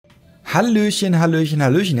Hallöchen, Hallöchen,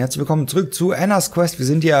 Hallöchen. Herzlich willkommen zurück zu Annas Quest. Wir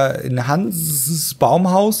sind ja in Hans'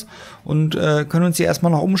 Baumhaus und können uns hier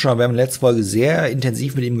erstmal noch umschauen. Wir haben in der letzten Folge sehr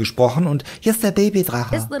intensiv mit ihm gesprochen und hier ist der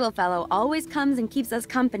Babydrache. This little fellow always comes and keeps us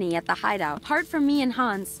company at the hideout. Apart from me and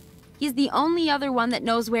Hans, he's the only other one that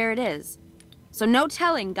knows where it is. So no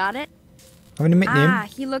telling, got it? Können wir den mitnehmen? Ah,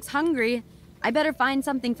 he looks hungry. I better find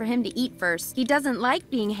something for him to eat first. He doesn't like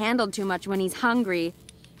being handled too much when he's hungry.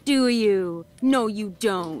 Do you? No, you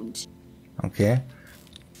don't. Okay.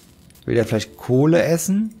 Will der vielleicht Kohle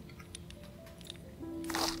essen?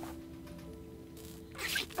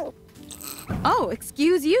 Oh,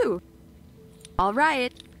 excuse you. All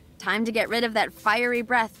right. Time to get rid of that fiery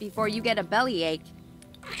breath before you get a bellyache.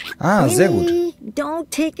 Ah, sehr gut. Don't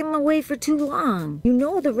take him away for too long. You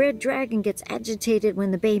know the red dragon gets agitated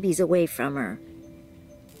when the baby's away from her.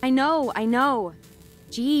 I know, I know.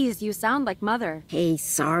 Jeez, you sound like Mother. Hey,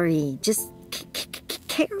 sorry. Just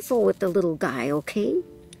careful with the little guy, okay?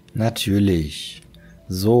 Natürlich.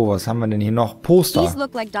 So, was haben wir denn hier noch? Poster. These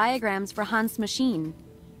look like diagrams for Hans' machine.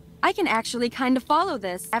 I can actually kind of follow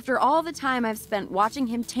this. After all the time I've spent watching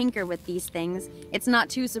him tinker with these things, it's not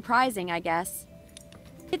too surprising, I guess.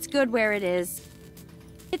 It's good where it is.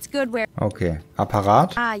 It's good where... Okay.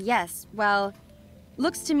 Apparat? Ah, yes. Well,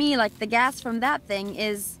 looks to me like the gas from that thing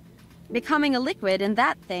is becoming a liquid in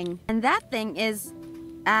that thing. And that thing is...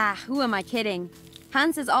 Ah, who am I kidding?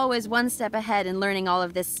 Hans is always one step ahead in learning all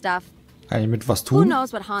of this stuff. Kann ich mit was Who tun?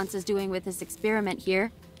 knows what Hans is doing with this experiment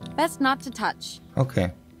here? Best not to touch.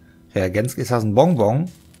 Okay. Reagenz, ist das ein Bonbon?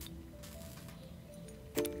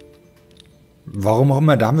 Warum auch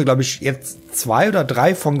immer, da haben wir, glaube ich, jetzt 2 oder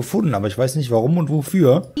 3 von gefunden, aber ich weiß nicht warum und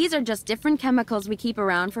wofür. These are just different chemicals we keep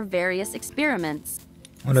around for various experiments.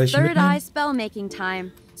 Oder ich Third eye mitnehmen? spell making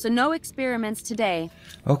time, so no experiments today.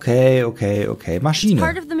 Okay, okay, okay. Maschine.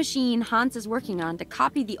 Part of the machine Hans is working on to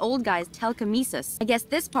copy the old guy's telekinesis. I guess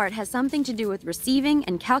this part has something to do with receiving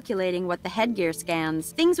and calculating what the headgear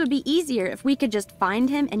scans. Things would be easier if we could just find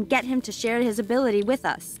him and get him to share his ability with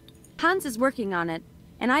us. Hans is working on it,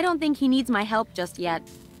 and I don't think he needs my help just yet.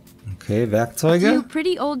 Okay, A few Werkzeuge.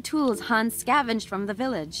 pretty old tools Hans scavenged from the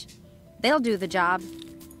village. They'll do the job.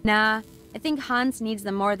 Nah, I think Hans needs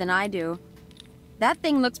them more than I do. That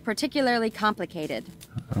thing looks particularly complicated.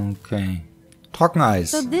 Okay. Trockeneis.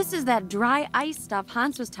 So this is that dry ice stuff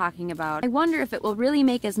Hans was talking about. I wonder if it will really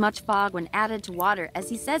make as much fog when added to water as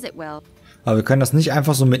he says it will. Aber wir können das nicht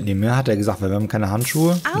einfach so mitnehmen, ja? Hat er gesagt, weil wir haben keine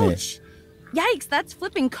Handschuhe. Ouch! Yikes, that's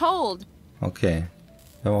flipping cold. Nee. Okay.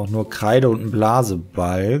 Wir haben auch nur Kreide und einen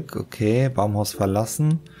Blasebalg. Okay, Baumhaus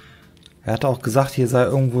verlassen. Er hatte auch gesagt, hier sei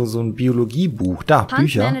irgendwo so ein Biologiebuch. Da,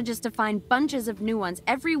 Hans Bücher. manages to find bunches of new ones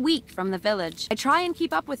every week from the village. I try and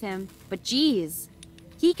keep up with him, but geez,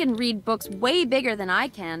 he can read books way bigger than I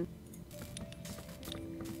can.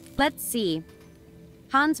 Let's see.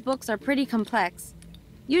 Hans' books are pretty complex.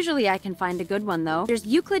 Usually I can find a good one, though. There's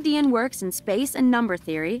Euclidean works in space and number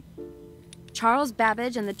theory. Charles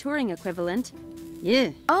Babbage and the Turing equivalent.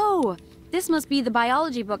 Yeah. Oh, this must be the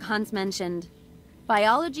biology book Hans mentioned.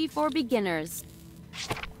 Biology for beginners.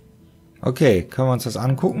 Okay, können wir uns das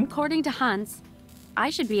angucken? According to Hans,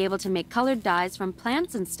 I should be able to make colored dyes from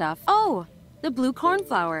plants and stuff. Oh, the blue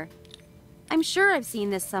cornflower. I'm sure I've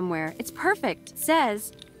seen this somewhere. It's perfect. It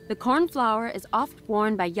says, the cornflower is oft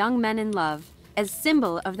worn by young men in love, as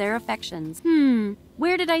symbol of their affections.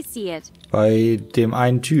 Where did I see it? Bei dem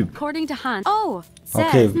einen Typ. According to Hans. Oh, says,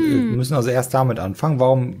 Okay, wir müssen also erst damit anfangen.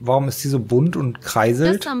 Warum ist die so bunt und just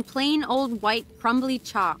kreiselt? some plain old white crumbly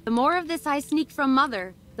chalk. The more of this I sneak from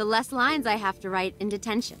Mother, the less lines I have to write in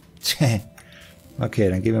detention. Okay,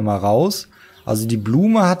 dann gehen wir mal raus. Also die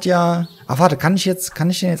Blume hat ja... Ach warte, kann ich denn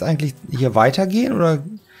jetzt eigentlich hier weitergehen oder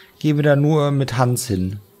gehen wir da nur mit Hans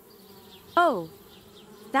hin? Oh,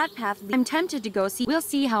 that path. I'm tempted to go see. We'll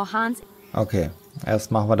see how Hans... Okay, erst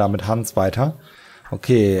machen wir da mit Hans weiter.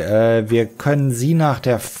 Okay, wir können sie nach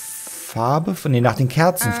der Farbe, nach den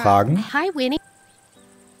Kerzen fragen. Hi, Winnie.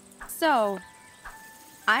 So,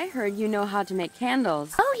 I heard you know how to make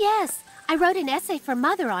candles. Oh, yes. I wrote an essay for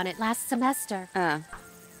Mother on it last semester.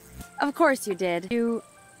 Of course you did. Do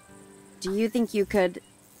you think you could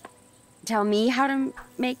tell me how to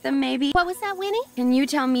make them, maybe? What was that, Winnie? Can you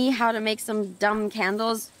tell me how to make some dumb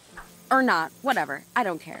candles? Or not, whatever. I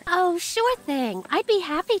don't care. Oh, sure thing. I'd be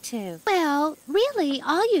happy to. Well, really,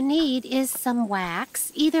 all you need is some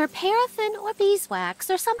wax, either paraffin or beeswax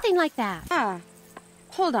or something like that. Ah,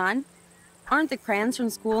 hold on. Aren't the crayons from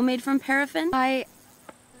school made from paraffin? I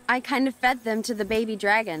kind of fed them to the baby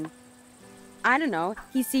dragon. I don't know,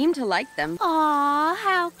 he seemed to like them. Aw,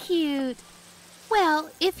 how cute.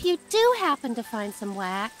 Well, if you do happen to find some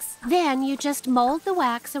wax, then you just mold the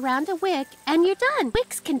wax around a wick and you're done.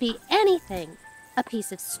 Wicks can be anything. A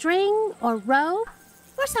piece of string or rope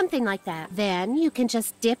or something like that. Then you can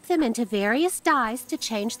just dip them into various dyes to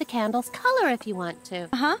change the candle's color if you want to.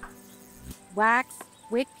 Uh-huh. Wax,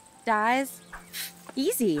 wick, dyes.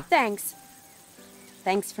 Easy. Thanks.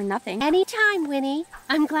 Thanks for nothing. Anytime, Winnie.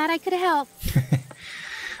 I'm glad I could help.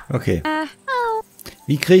 Okay. Oh.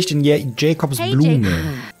 Wie kriege ich denn Jacobs Hey, Blume?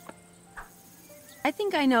 I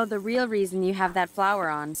think I know the real reason you have that flower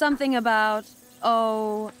on. Something about,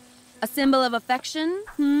 oh, a symbol of affection?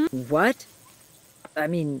 What? I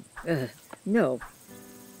mean, no.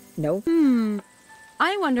 No?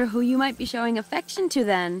 I wonder who you might be showing affection to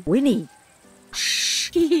then. Winnie.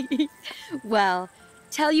 Well,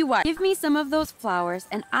 tell you what, give me some of those flowers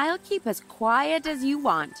and I'll keep as quiet as you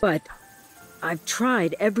want. But I've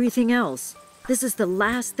tried everything else. This is the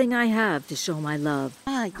last thing I have to show my love.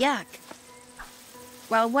 Ah, yuck.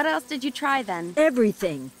 Well, what else did you try then?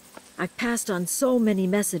 Everything. I've passed on so many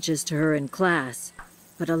messages to her in class.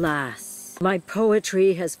 But alas, my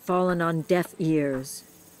poetry has fallen on deaf ears.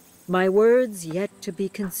 My words yet to be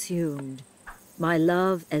consumed. My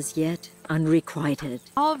love as yet unrequited.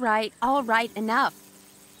 All right, enough.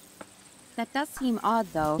 That does seem odd,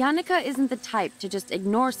 though. Yannicka isn't the type to just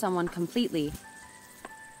ignore someone completely.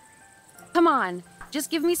 Come on, just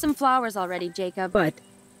give me some flowers already, Jacob. But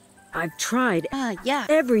I've tried Yeah.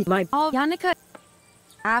 all Yannicka...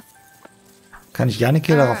 Kann ich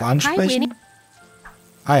Janneke darauf Hi, ansprechen? Winnie.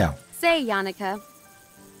 Ah ja. Say, Yannicka,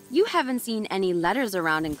 you haven't seen any letters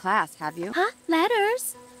around in class, have you? Huh?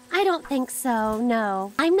 Letters? I don't think so,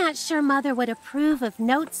 no. I'm not sure Mother would approve of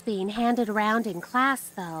notes being handed around in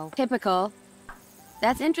class, though. Typical.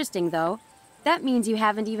 That's interesting, though. That means you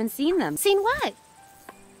haven't even seen them. Seen what?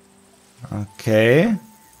 Okay.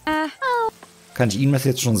 Oh. Kann ich ihm das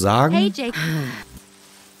jetzt schon sagen? Hey, Jacob.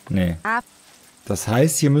 Nee. Das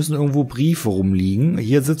heißt, hier müssen irgendwo Briefe rumliegen.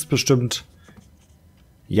 Hier sitzt bestimmt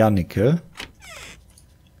Janneke.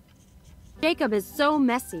 Jacob is so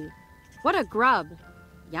messy. What a grub.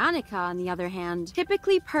 Yannicka, on the other hand,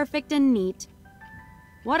 typically perfect and neat.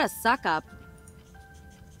 What a suck-up.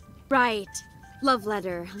 Right. Love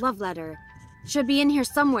letter. Should be in here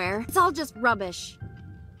somewhere. It's all just rubbish.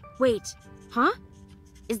 Wait. Huh?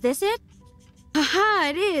 Is this it?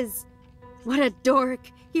 Haha, it is. What a dork.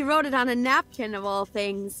 He wrote it on a napkin of all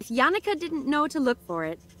things. If Yannicka didn't know to look for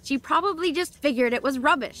it, she probably just figured it was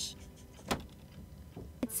rubbish.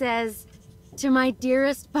 It says, "To my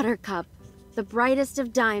dearest buttercup, the brightest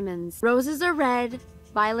of diamonds. Roses are red,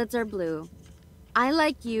 violets are blue. I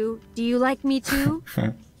like you. Do you like me too?"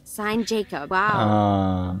 Signed, Jacob.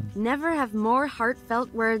 Wow. Never have more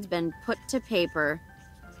heartfelt words been put to paper.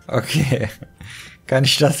 Okay. Kann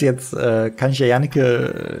ich das jetzt, kann ich der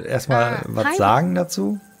Janneke erstmal was sagen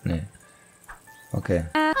dazu? Nee. Okay.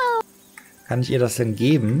 Kann ich ihr das denn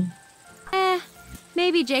geben?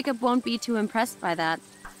 Maybe Jacob won't be too impressed by that.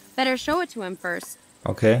 Better show it to him first.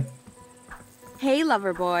 Okay. Hey,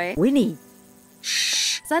 lover boy. Winnie.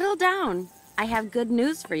 Settle down. I have good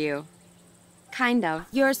news for you. Kind of.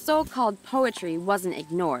 Your so-called poetry wasn't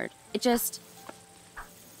ignored. It just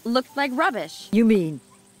looked like rubbish. You mean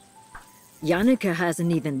Yannicka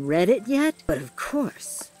hasn't even read it yet? But of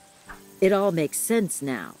course. It all makes sense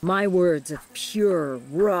now. My words of pure,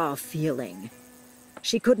 raw feeling.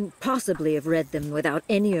 She couldn't possibly have read them without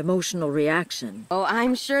any emotional reaction. Oh,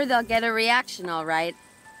 I'm sure they'll get a reaction, all right.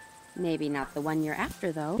 Maybe not the one you're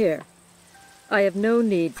after, though. Here. I have no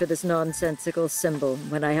need for this nonsensical symbol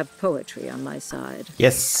when I have poetry on my side.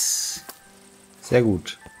 Yes. Sehr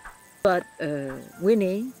gut. But,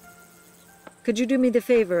 Winnie, could you do me the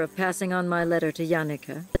favor of passing on my letter to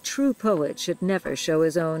Yannicka? A true poet should never show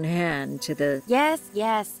his own hand to the...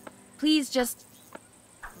 Yes. Please just...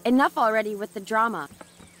 Enough already with the drama.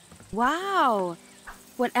 Wow.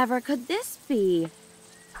 Whatever could this be?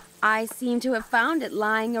 I seem to have found it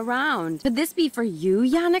lying around. Could this be for you,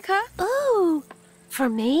 Yannicka? Ooh, for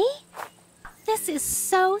me? This is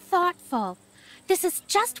so thoughtful. This is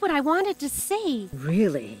just what I wanted to see.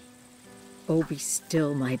 Really? Oh, be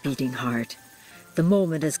still, my beating heart. The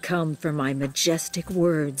moment has come for my majestic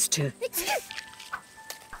words to...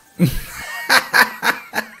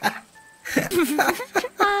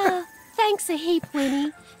 Thanks a heap,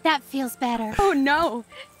 Winnie. That feels better. Oh, no.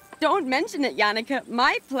 Don't mention it, Yannicka.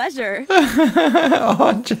 My pleasure.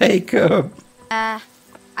 Oh, Jacob. I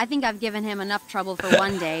think I've given him enough trouble for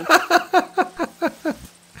one day.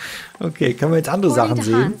 Okay, können wir jetzt andere According Sachen to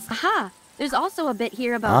sehen? Hans, aha, there's also a bit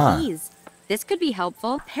here about bees. This could be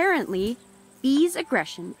helpful. Apparently, Bees'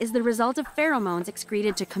 aggression is the result of pheromones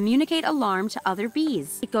excreted to communicate alarm to other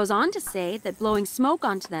bees. It goes on to say that blowing smoke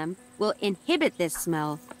onto them will inhibit this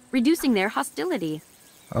smell, reducing their hostility.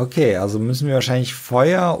 Okay, also müssen wir wahrscheinlich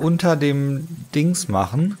Feuer unter dem Dings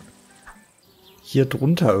machen. Hier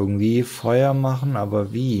drunter irgendwie Feuer machen,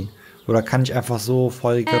 aber wie? Oder kann ich einfach so,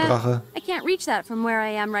 feuriger Drache? I can't reach that from where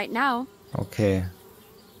I am right now. Okay.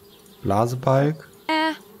 Blasebalg?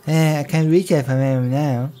 I can't reach that from where I am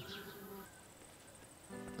now.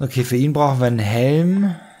 Okay, für ihn brauchen wir einen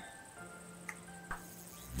Helm.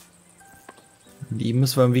 Die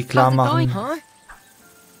müssen wir irgendwie klar machen.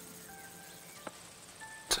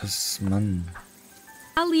 Das, Mann.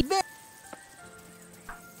 I'll leave it.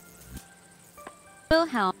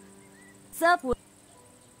 Wilhelm.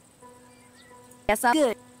 Yes, I'm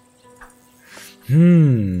good.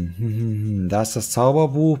 Da ist das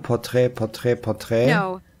Zauberbuch. Porträt.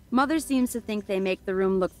 No, Mother seems to think they make the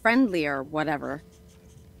room look friendly or whatever.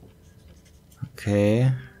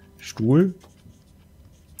 Okay. Stuhl.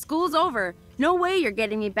 School's over. No way you're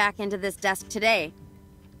getting me back into this desk today.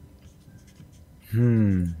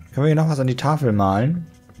 Können wir hier noch was an die Tafel malen?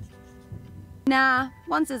 Nah,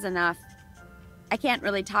 once is enough. I can't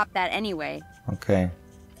really top that anyway. Okay.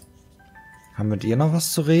 Haben wir mit ihr noch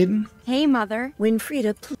was zu reden? Hey, Mother.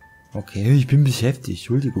 Winfrieda, Okay, ich bin beschäftigt.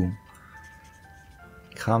 Entschuldigung.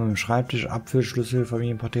 Kram im Schreibtisch, Apfelschlüssel,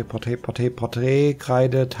 Familienporträt,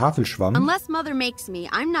 Kreide, Tafelschwamm. Unless Mother makes me,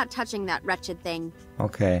 I'm not touching that wretched thing.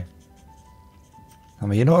 Okay.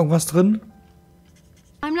 Haben wir hier noch irgendwas drin?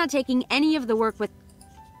 I'm not taking any of the work with...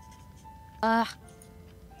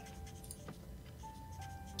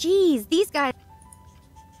 Geez, these guys...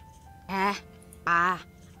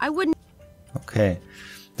 I wouldn't... Okay.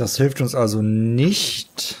 Das hilft uns also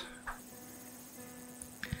nicht.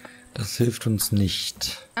 Das hilft uns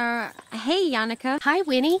nicht. Hey, Yannicka. Hi,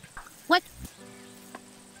 Winnie. What?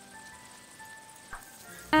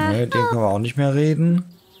 Ne, den können wir auch nicht mehr reden.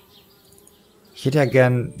 Ich hätte ja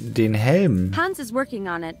gern den Helm. Hans is working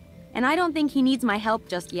on it, and I don't think he needs my help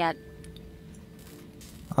just yet.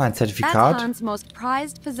 Ah, ein That's Zertifikat. Hans' most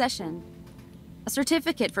prized possession. A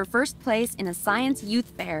certificate for first place in a science youth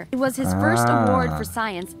fair. It was his first award for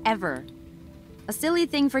science ever. A silly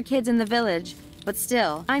thing for kids in the village, but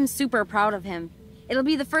still, I'm super proud of him. It'll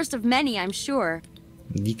be the first of many, I'm sure.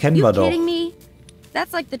 Die kennen You wir doch. kidding me?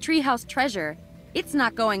 That's like the treehouse treasure. It's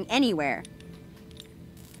not going anywhere.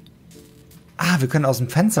 Ah, wir können aus dem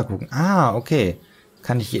Fenster gucken. Ah, okay.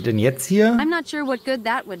 Kann ich denn jetzt hier? I'm not sure what good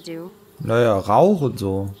that would do. Naja, Rauch und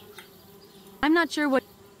so. I'm not sure what...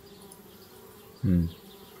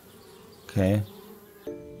 Okay.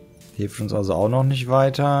 Hilft uns also auch noch nicht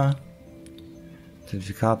weiter.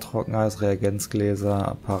 Zertifikat, Trockeneis, Reagenzgläser,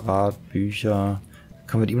 Apparat, Bücher.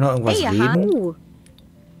 Können wir mit ihm noch irgendwas Hey, reden? Oh,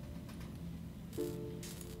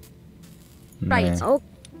 Nee. Right. oh,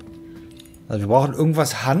 Also wir brauchen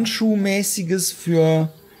irgendwas Handschuhmäßiges für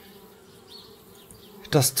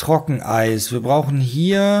das Trockeneis. Wir brauchen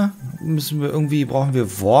hier, brauchen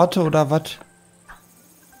wir Worte oder was?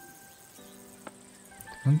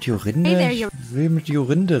 Und Jorinde? Hey there, Ich will mit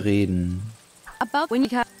Jorinde reden. About when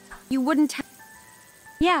you wouldn't...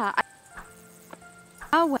 Yeah,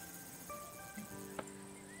 Oh, well.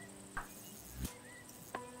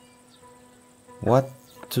 What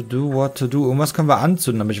to do? Irgendwas können wir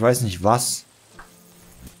anzünden, aber ich weiß nicht was.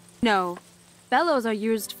 No. Bellows are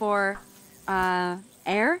used for,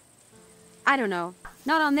 air? I don't know.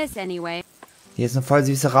 Not on this anyway. Hier ist eine voll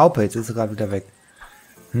süße Raupe, jetzt ist sie gerade wieder weg.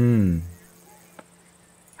 Können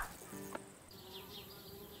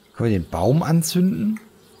wir den Baum anzünden?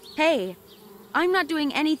 Hey, I'm not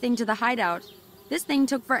doing anything to the hideout. This thing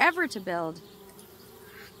took forever to build.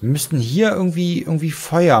 Wir müssten hier irgendwie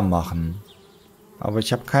Feuer machen. Aber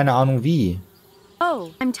ich habe keine Ahnung wie. Oh,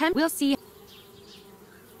 I'm tempted. We'll see.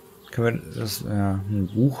 Können wir das, ein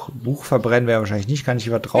Buch verbrennen wäre wahrscheinlich nicht. Kann ich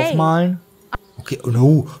hier was draufmalen? Okay, oh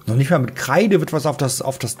no, noch nicht mal mit Kreide wird was auf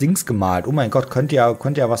das Dings gemalt. Oh mein Gott, könnte ja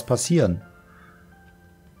was passieren.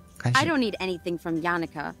 Kann I ich, don't need anything from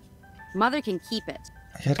Yannicka. Mother can keep it.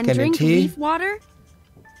 ich hätte And gerne den drink Tee, leaf water?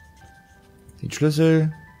 den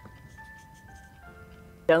Schlüssel.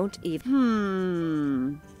 don't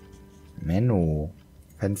even. Menno.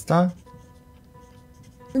 Fenster?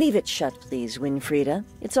 Leave it shut, please, Winfrieda.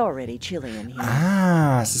 It's already chilly in here.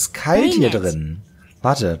 Ah, es ist kalt hier Dang it. drin.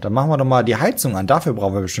 Warte, dann machen wir doch mal die Heizung an. Dafür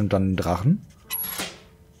brauchen wir bestimmt dann einen Drachen.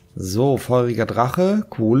 So, feuriger Drache,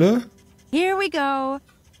 Kohle. Here we go.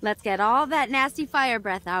 Let's get all that nasty fire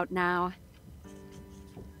breath out now.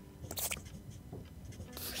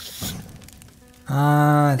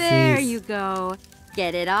 Ah, There süß. you go.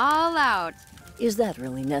 Get it all out. Is that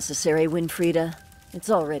really necessary, Winfrieda? It's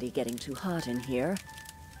already getting too hot in here.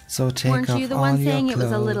 So take Weren't off you the all one your saying it was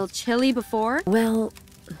a clothes. little chilly before? Well,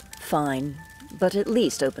 fine. But at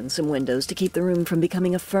least open some windows to keep the room from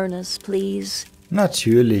becoming a furnace, please.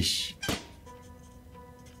 Natürlich.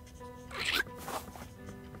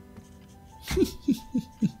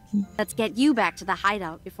 Let's get you back to the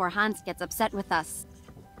hideout before Hans gets upset with us.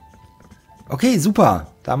 Okay, super.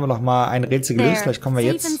 Da haben wir noch mal ein Rätsel gelöst. There, Vielleicht kommen wir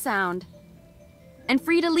safe and jetzt... sound. And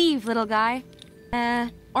free to leave, little guy.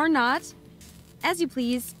 Or not. As you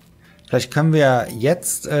please. Vielleicht können wir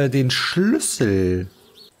jetzt den Schlüssel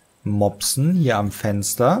mopsen hier am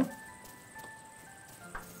Fenster.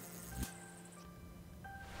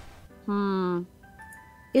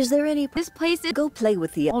 Is there any... This place is Go play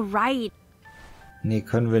with the... all right. Nee,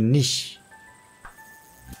 können wir nicht.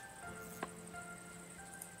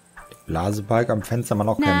 Der Blasebalg am Fenster macht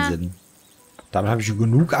auch keinen Sinn. Damit habe ich schon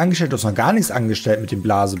genug angestellt. Du hast noch gar nichts angestellt mit dem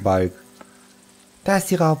Blasebalg. Da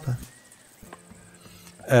ist die Raupe.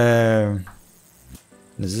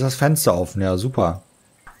 Jetzt ist das Fenster offen. Ja, super.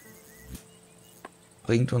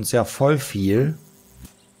 Bringt uns ja voll viel.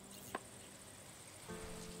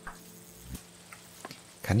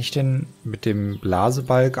 Kann ich denn mit dem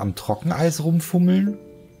Blasebalg am Trockeneis rumfummeln?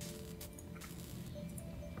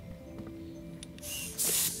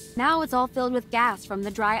 Now it's all filled with gas from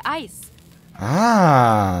the dry ice.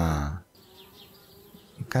 Ah.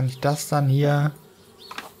 Kann ich das dann hier...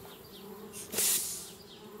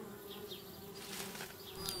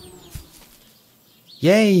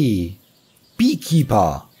 Yay!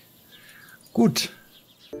 Beekeeper! Gut.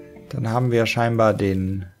 Dann haben wir scheinbar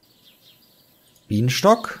den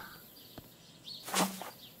Bienenstock.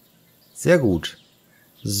 Sehr gut.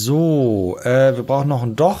 So, wir brauchen noch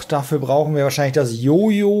ein Doch. Dafür brauchen wir wahrscheinlich das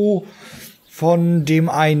Jojo von dem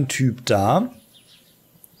einen Typ da.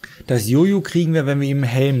 Das Jojo kriegen wir, wenn wir ihm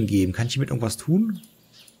einen Helm geben. Kann ich mit irgendwas tun?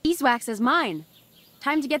 Beeswax is mine.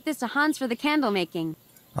 Time to get this to Hans for the candle making.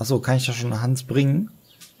 Achso, kann ich das schon Hans bringen?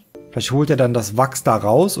 Vielleicht holt er dann das Wachs da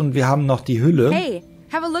raus und wir haben noch die Hülle. Hey,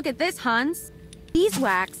 have a look at this, Hans.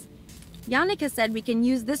 Beeswax. Yannicka said we can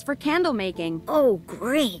use this for candle making. Oh,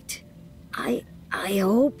 great. I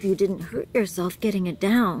hope you didn't hurt yourself getting it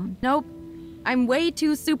down. Nope. I'm way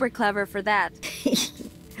too super clever for that.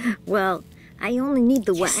 Well, I only need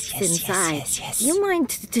the wax inside. You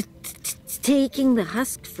mind taking the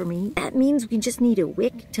husk for me? That means we just need a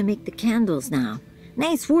wick to make the candles now.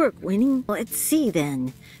 Nice work, Winnie. Let's see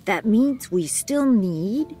then. That means we still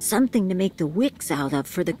need something to make the wicks out of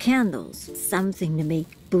for the candles. Something to make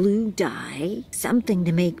blue dye. Something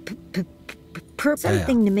to make purple.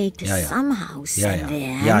 Something to make the sumhouse. And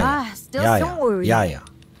then... Still don't worry. Ja.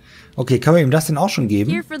 Okay, können wir ihm das denn auch schon geben?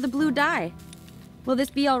 Here for the blue dye. Will this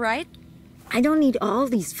be all right? I don't need all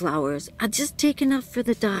these flowers. I'll just take enough for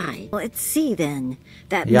the dye. Let's see then.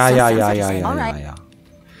 That Ja. Alright.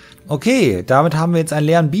 Okay, damit haben wir jetzt einen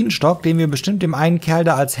leeren Bienenstock, den wir bestimmt dem einen Kerl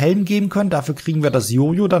da als Helm geben können. Dafür kriegen wir das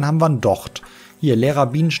Jojo, dann haben wir einen Docht. Hier, leerer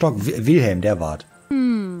Bienenstock. Wilhelm, der wart.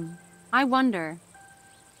 I wonder.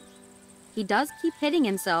 He does keep hitting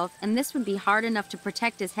himself, and this would be hard enough to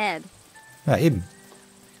protect his head. Ja, eben.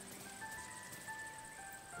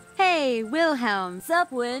 Hey, Wilhelm.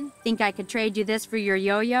 Sup, Win? Think I could trade you this for your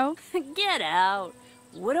yo-yo? Get out.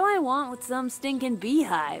 What do I want with some stinking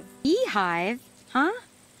beehive? Beehive? Huh?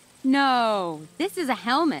 No, this is a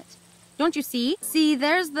helmet. Don't you see? See,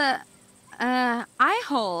 there's the, eye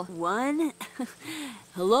hole. One?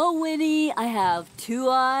 Hello, Winnie. I have two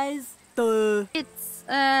eyes.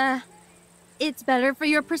 It's better for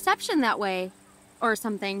your perception that way. Or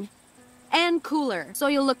something. And cooler, so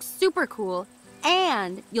you'll look super cool.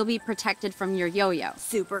 And you'll be protected from your yo-yo.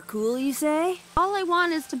 Super cool, you say? All I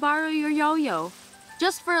want is to borrow your yo-yo.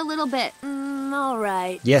 Just for a little bit. All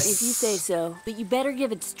right. Yes. If you say so. But you better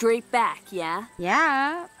give it straight back, yeah?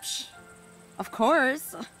 Yeah. Of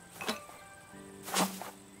course.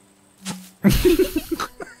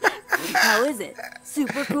 How is it?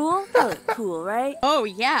 Super cool? I look cool, right? Oh,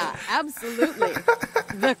 yeah. Absolutely.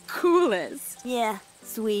 The coolest. Yeah,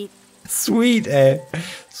 sweet. Sweet, ey.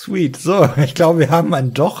 Sweet. So, ich glaube, wir haben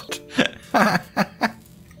einen Docht.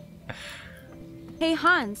 Hey,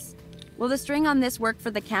 Hans. Will the string on this work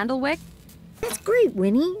for the candle wick? That's great,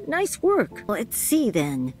 Winnie. Nice work. Let's see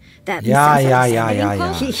then. That Ja.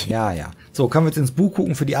 So, können wir jetzt ins Buch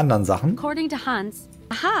gucken für die anderen Sachen? According to Hans.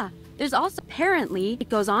 Aha. There's also apparently, it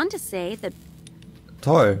goes on to say that...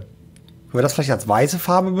 Toll. Können wir das vielleicht als weiße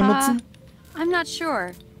Farbe benutzen? I'm not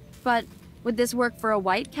sure. But would this work for a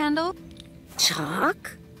white candle?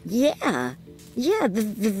 Chalk? Yeah. Yeah,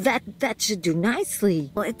 that should do nicely.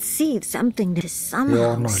 Let's see, something to somehow.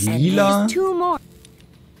 Ja, auch noch lila. And here's 2 more.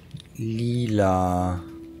 Lila.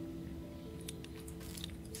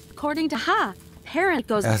 According to parent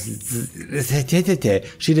goes.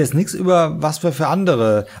 Steht jetzt nichts über, was wir für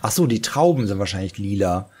andere. Ach so, die Trauben sind wahrscheinlich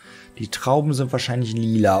lila. Die Trauben sind wahrscheinlich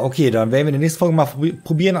lila. Okay, dann werden wir in der nächsten Folge mal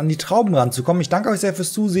probieren, an die Trauben ranzukommen. Ich danke euch sehr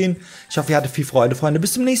fürs Zusehen. Ich hoffe, ihr hattet viel Freude, Freunde.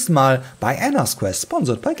 Bis zum nächsten Mal bei Anna's Quest,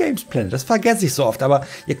 sponsored bei Games Planet. Das vergesse ich so oft, aber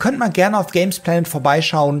ihr könnt mal gerne auf Games Planet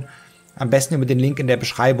vorbeischauen. Am besten über den Link in der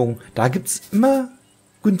Beschreibung. Da gibt's immer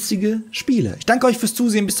günstige Spiele. Ich danke euch fürs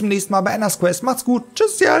Zusehen. Bis zum nächsten Mal bei Anna's Quest. Macht's gut.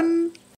 Tschüsschen.